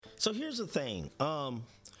So here's the thing.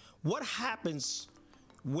 What happens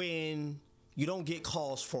when you don't get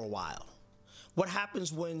calls for a while? What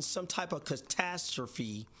happens when some type of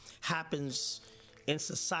catastrophe happens in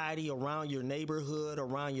society, around your neighborhood,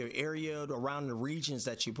 around your area, around the regions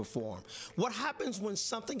that you perform? What happens when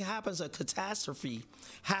something happens, a catastrophe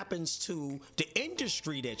happens to the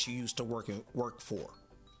industry that you used to work for?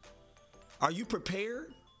 Are you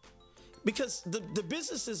prepared? Because the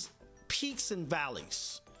business is peaks and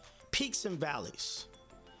valleys. Peaks and valleys.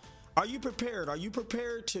 Are you prepared? Are you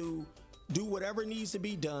prepared to do whatever needs to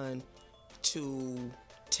be done to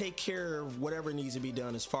take care of whatever needs to be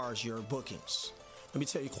done as far as your bookings? Let me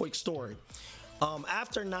tell you a quick story.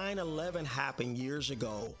 After 9/11 happened years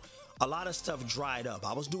ago, a lot of stuff dried up.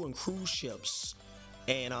 I was doing cruise ships,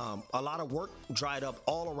 and a lot of work dried up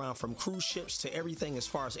all around, from cruise ships to everything as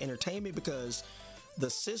far as entertainment, because the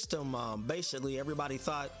system, basically everybody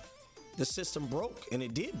thought the system broke, and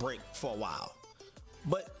it did break for a while.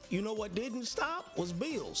 But you know what didn't stop was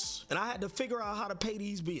bills, and I had to figure out how to pay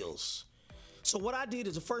these bills. So what I did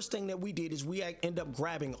is, the first thing that we did is we end up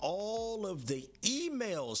grabbing all of the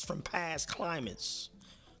emails from past clients,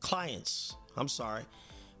 from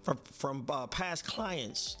past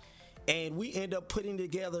clients, and we end up putting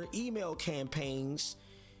together email campaigns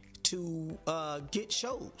to get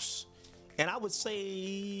shows. And I would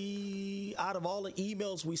say, out of all the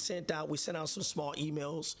emails we sent out some small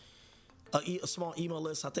emails, a small email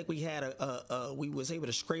list. I think we had we was able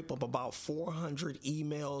to scrape up about 400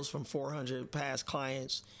 emails from 400 past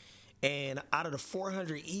clients, and out of the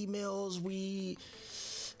 400 emails, we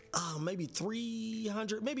maybe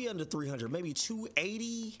 300, maybe under 300, maybe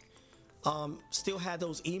 280 still had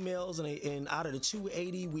those emails, and out of the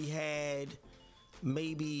 280, we had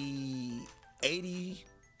maybe 80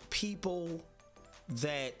 people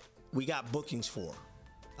that we got bookings for.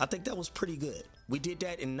 I think that was pretty good. We did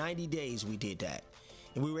that in 90 days. We did that,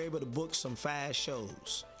 and we were able to book some fast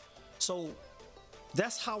shows. So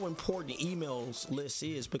that's how important emails list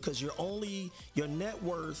is, because your net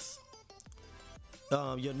worth,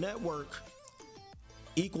 your network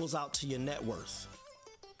equals out to your net worth,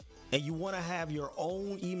 and you want to have your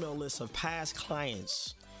own email list of past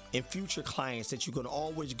clients and future clients that you can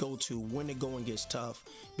always go to when the going gets tough,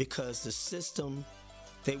 because the system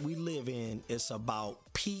that we live in is about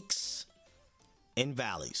peaks and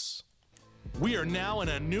valleys. We are now in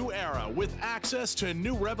a new era with access to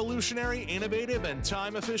new revolutionary, innovative, and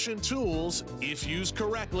time-efficient tools. If used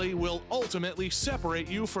correctly, will ultimately separate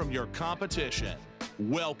you from your competition.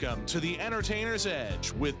 Welcome to the Entertainer's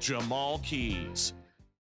Edge with Jamal Keys.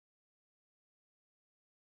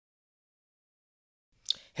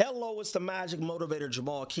 Hello, it's the Magic Motivator,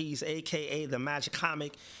 Jamal Keys, aka the Magic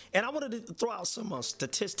Comic, and I wanted to throw out some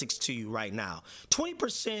statistics to you right now.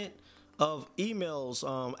 20% of emails,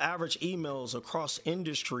 average emails across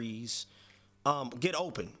industries, get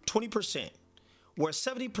open. 20%, where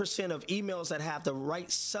 70% of emails that have the right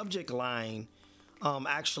subject line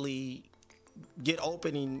actually get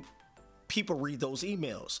open, and people read those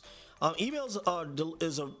emails. Emails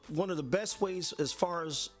is one of the best ways as far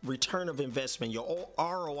as return of investment. Your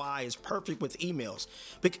ROI is perfect with emails,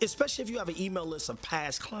 especially if you have an email list of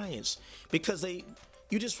past clients, because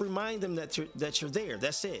you just remind them that you're there.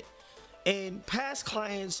 That's it. And past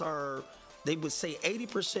clients they would say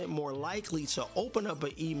 80% more likely to open up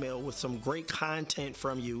an email with some great content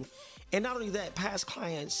from you. And not only that, past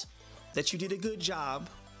clients that you did a good job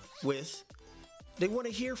with, they want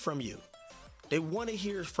to hear from you. They want to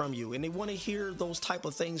hear from you, and they want to hear those type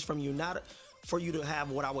of things from you, not for you to have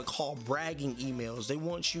what I would call bragging emails. They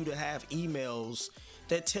want you to have emails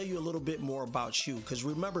that tell you a little bit more about you, because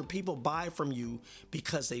remember, people buy from you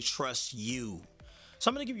because they trust you. So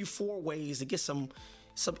I'm going to give you 4 ways to get some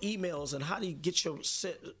emails, and how do you get your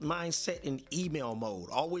mindset in email mode.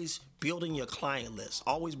 Always building your client list.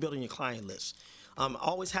 Always building your client list.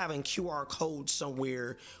 Always having QR codes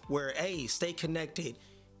somewhere where, hey, stay connected.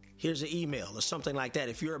 Here's an email or something like that.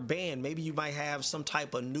 If you're a band, maybe you might have some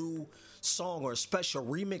type of new song or a special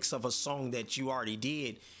remix of a song that you already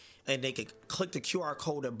did, and they could click the QR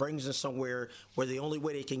code that brings them somewhere where the only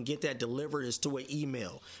way they can get that delivered is through an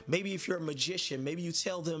email. Maybe if you're a magician, maybe you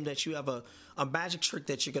tell them that you have a magic trick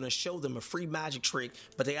that you're going to show them, a free magic trick,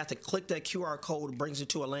 but they have to click that QR code, brings it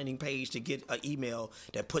to a landing page to get an email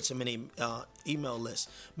that puts them in a email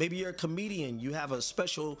list. Maybe you're a comedian, you have a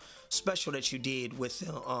special that you did with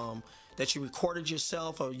that you recorded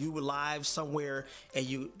yourself, or you were live somewhere, and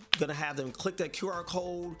you're going to have them click that QR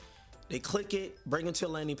code. They click it, bring it to a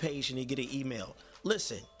landing page, and you get an email.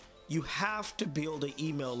 Listen, you have to build an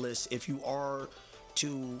email list if you are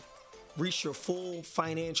to reach your full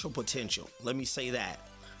financial potential. Let me say that.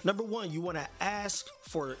 Number one, you want to ask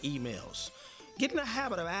for emails. Get in the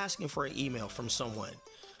habit of asking for an email from someone.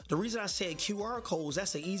 The reason I said QR codes,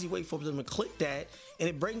 that's an easy way for them to click that and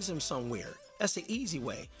it brings them somewhere. That's the easy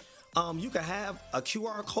way. You can have a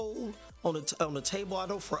QR code on the table. I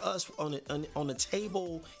know for us on the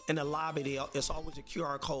table in the lobby, it's always a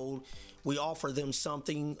QR code. We offer them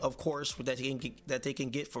something, of course, that they can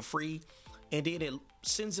get for free, and then it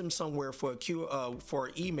sends them somewhere for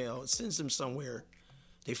an email. It sends them somewhere.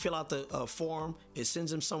 They fill out the form. It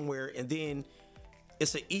sends them somewhere, and then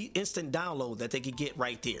it's an instant download that they can get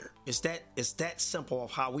right there. It's that simple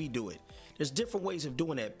of how we do it. There's different ways of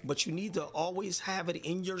doing that, but you need to always have it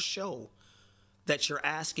in your show that you're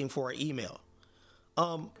asking for an email.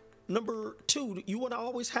 Number two, you want to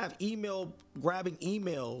always have grabbing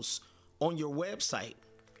emails on your website.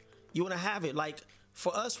 You want to have it, like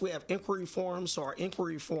for us, we have inquiry forms. So our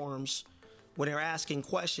inquiry forms, when they're asking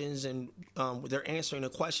questions and they're answering the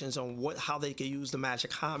questions on how they can use the Magic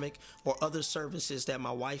Comic or other services that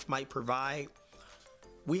my wife might provide,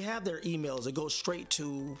 we have their emails. It goes straight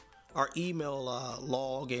to our email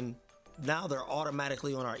log, and now they're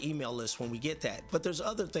automatically on our email list when we get that. But there's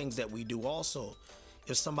other things that we do also.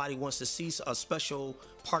 If somebody wants to see a special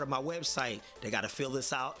part of my website, they got to fill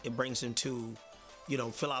this out. It brings them to,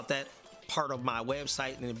 fill out that part of my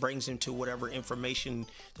website, and it brings them to whatever information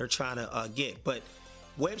they're trying to get. But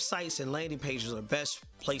websites and landing pages are the best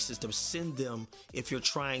places to send them if you're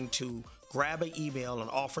trying to grab an email and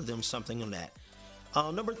offer them something on that.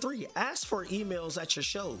 Number three, ask for emails at your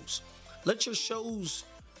shows. Let your shows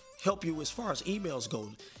help you as far as emails go.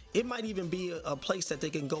 It might even be a place that they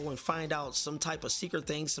can go and find out some type of secret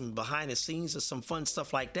things, some behind the scenes or some fun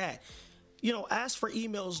stuff like that. Ask for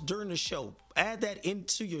emails during the show. Add that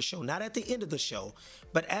into your show, not at the end of the show,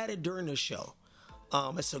 but add it during the show.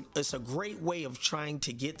 It's a great way of trying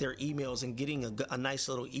to get their emails and getting a nice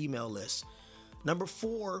little email list. Number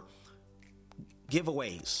four,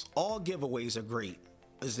 giveaways. All giveaways are great.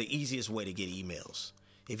 It's the easiest way to get emails.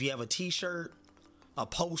 If you have a t-shirt, a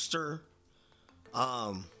poster,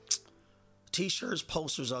 t-shirts,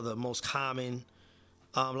 posters are the most common.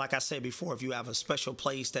 Like I said before, if you have a special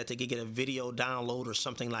place that they can get a video download or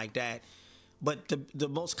something like that. But the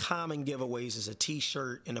most common giveaways is a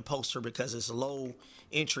t-shirt and a poster because it's low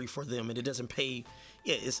entry for them, and it doesn't pay.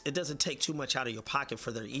 It doesn't take too much out of your pocket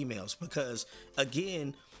for their emails, because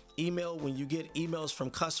again, when you get emails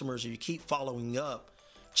from customers or you keep following up,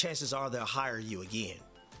 chances are they'll hire you again.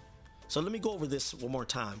 So let me go over this one more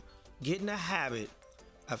time. Get in the habit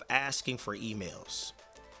of asking for emails.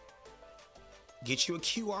 Get you a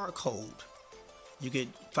QR code. You could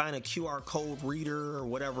find a QR code reader or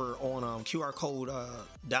whatever on QR code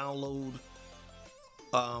download,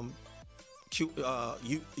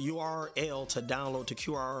 URL to download, to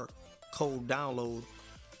QR code download.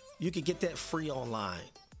 You could get that free online.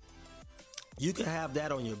 You can have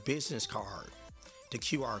that on your business card, the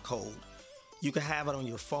QR code. You can have it on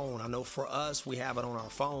your phone. I know for us, we have it on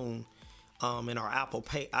our phone in our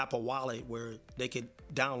Apple Wallet, where they could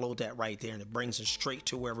download that right there, and it brings them straight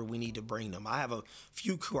to wherever we need to bring them. I have a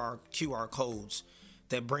few QR codes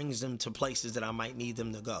that brings them to places that I might need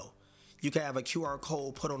them to go. You can have a QR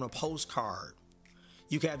code put on a postcard.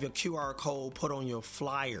 You can have your QR code put on your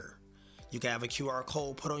flyer. You can have a QR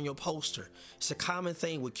code put on your poster. It's a common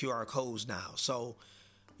thing with QR codes now. So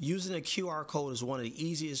using a QR code is one of the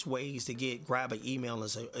easiest ways to grab an email.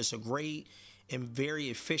 It's a great and very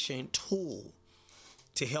efficient tool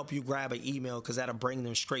to help you grab an email, because that'll bring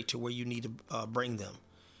them straight to where you need to bring them.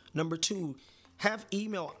 Number two, have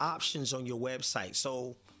email options on your website.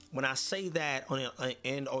 So when I say that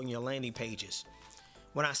on your landing pages,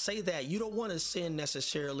 when I say that, you don't want to send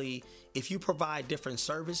necessarily, if you provide different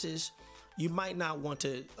services, you might not want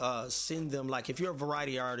to send them, like if you're a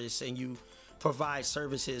variety artist and you provide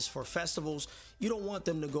services for festivals, you don't want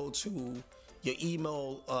them to go to your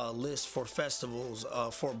email list for festivals,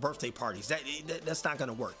 for birthday parties. That's not going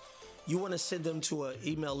to work. You want to send them to an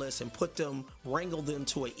email list and wrangle them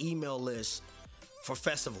to an email list for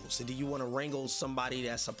festivals. And do you want to wrangle somebody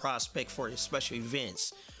that's a prospect for special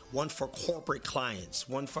events? One for corporate clients,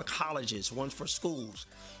 one for colleges, one for schools.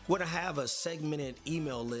 You want to have a segmented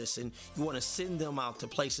email list, and you want to send them out to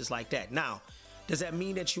places like that. Now, does that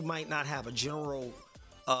mean that you might not have a general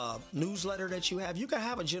newsletter that you have? You can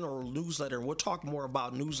have a general newsletter, and we'll talk more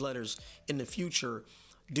about newsletters in the future,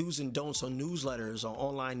 do's and don'ts on newsletters or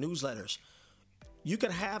online newsletters. You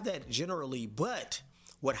can have that generally, but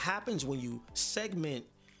what happens when you segment,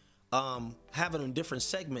 have it in different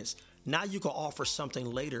segments, now you can offer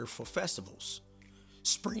something later for festivals.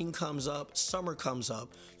 Spring comes up, summer comes up,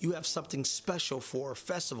 you have something special for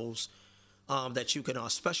festivals that you can, a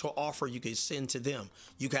special offer you can send to them.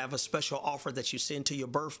 You can have a special offer that you send to your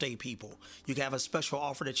birthday people. You can have a special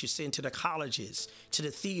offer that you send to the colleges, to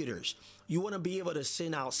the theaters. You want to be able to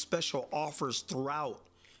send out special offers throughout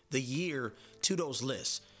the year to those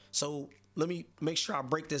lists. So let me make sure I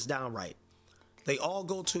break this down right. They all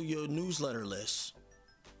go to your newsletter list.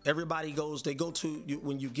 Everybody goes, they go to,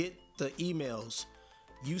 when you get the emails,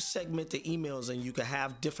 you segment the emails and you can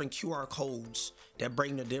have different QR codes that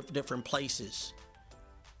bring to different places.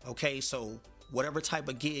 Okay, so whatever type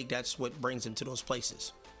of gig, that's what brings them to those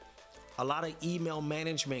places. A lot of email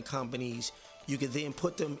management companies, you can then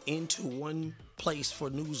put them into one place for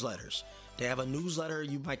newsletters. They have a newsletter.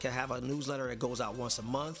 You might have a newsletter that goes out once a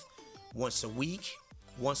month, once a week,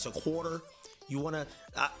 once a quarter. You want to,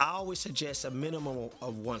 I always suggest a minimum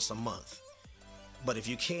of once a month. But if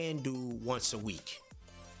you can do once a week,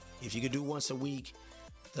 if you can do once a week,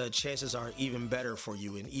 the chances are even better for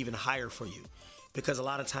you and even higher for you. Because a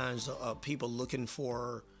lot of times people looking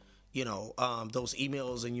for, those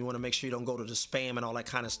emails, and you want to make sure you don't go to the spam and all that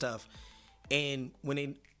kind of stuff. And when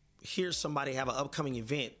they hear somebody have an upcoming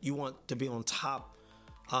event, you want to be on top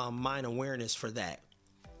mind awareness for that.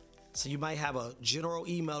 So you might have a general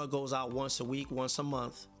email that goes out once a week, once a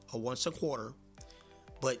month, or once a quarter.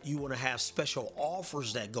 But you want to have special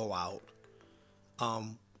offers that go out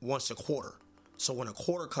once a quarter. So when a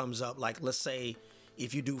quarter comes up, like let's say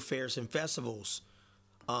if you do fairs and festivals,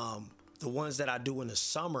 the ones that I do in the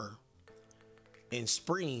summer and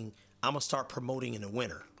spring, I'm going to start promoting in the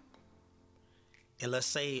winter. And let's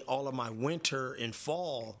say all of my winter and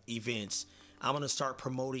fall events, I'm going to start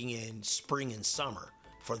promoting in spring and summer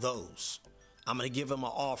for those. I'm going to give them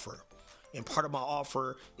an offer. And part of my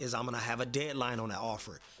offer is I'm going to have a deadline on that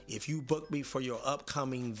offer. If you book me for your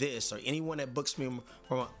upcoming this, or anyone that books me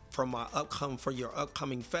for your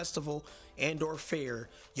upcoming festival and or fair,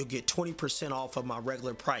 you'll get 20% off of my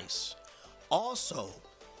regular price. Also,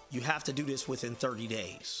 you have to do this within 30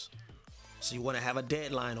 days. So you want to have a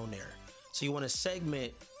deadline on there. So you want to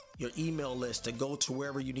segment your email list to go to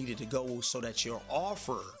wherever you need it to go so that your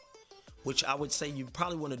offer, which I would say you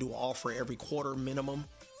probably want to do an offer every quarter minimum.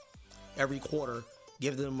 Every quarter,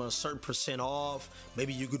 give them a certain percent off.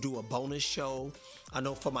 Maybe you could do a bonus show. I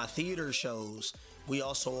know for my theater shows, we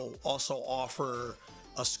also offer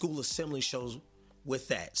a school assembly shows with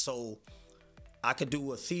that. So I could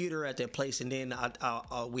do a theater at that place, and then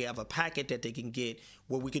we have a packet that they can get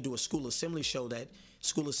where we could do a school assembly show. That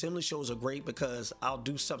school assembly shows are great because I'll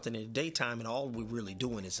do something in the daytime, and all we're really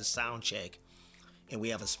doing is a sound check. And we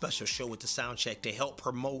have a special show with the sound check to help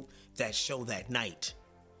promote that show that night.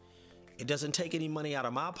 It doesn't take any money out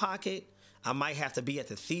of my pocket. I might have to be at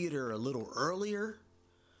the theater a little earlier,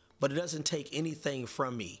 but it doesn't take anything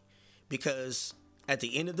from me because at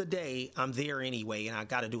the end of the day, I'm there anyway, and I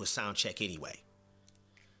got to do a sound check anyway.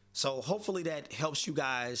 So hopefully that helps you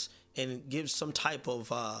guys and gives some type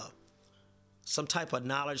of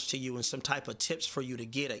knowledge to you and some type of tips for you to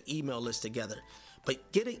get an email list together.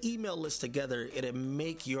 But get an email list together, it'll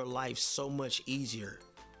make your life so much easier.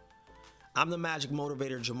 I'm the Magic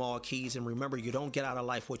Motivator, Jamal Keys, and remember, you don't get out of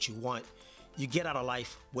life what you want. You get out of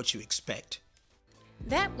life what you expect.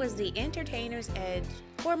 That was the Entertainer's Edge.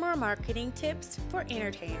 For more marketing tips for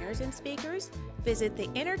entertainers and speakers, visit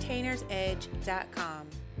theentertainersedge.com.